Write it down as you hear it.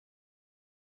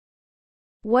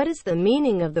What is the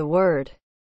meaning of the word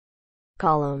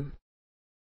column?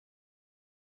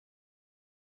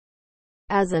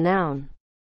 As a noun,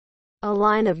 a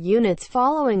line of units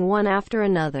following one after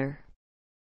another.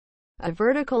 A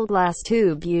vertical glass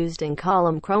tube used in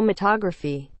column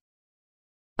chromatography.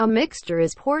 A mixture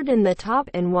is poured in the top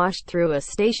and washed through a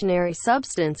stationary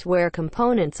substance where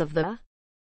components of the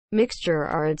mixture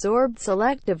are adsorbed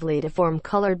selectively to form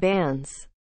colored bands.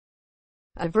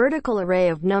 A vertical array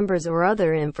of numbers or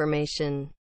other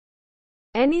information.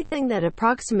 Anything that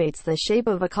approximates the shape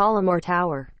of a column or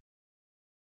tower.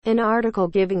 An article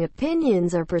giving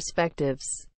opinions or perspectives.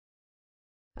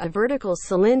 A vertical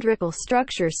cylindrical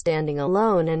structure standing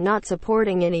alone and not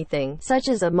supporting anything, such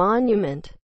as a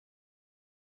monument.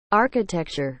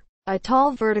 Architecture. A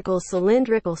tall vertical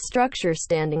cylindrical structure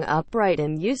standing upright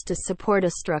and used to support a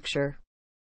structure.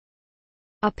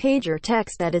 A page or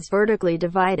text that is vertically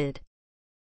divided.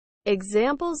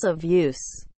 Examples of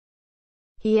use.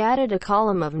 He added a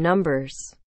column of numbers.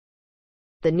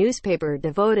 The newspaper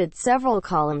devoted several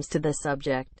columns to the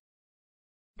subject.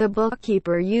 The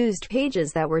bookkeeper used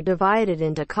pages that were divided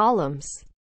into columns.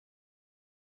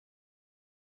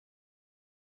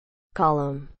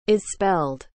 Column is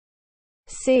spelled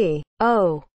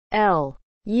C-O-L-U-M-N.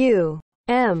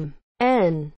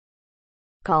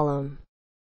 Column.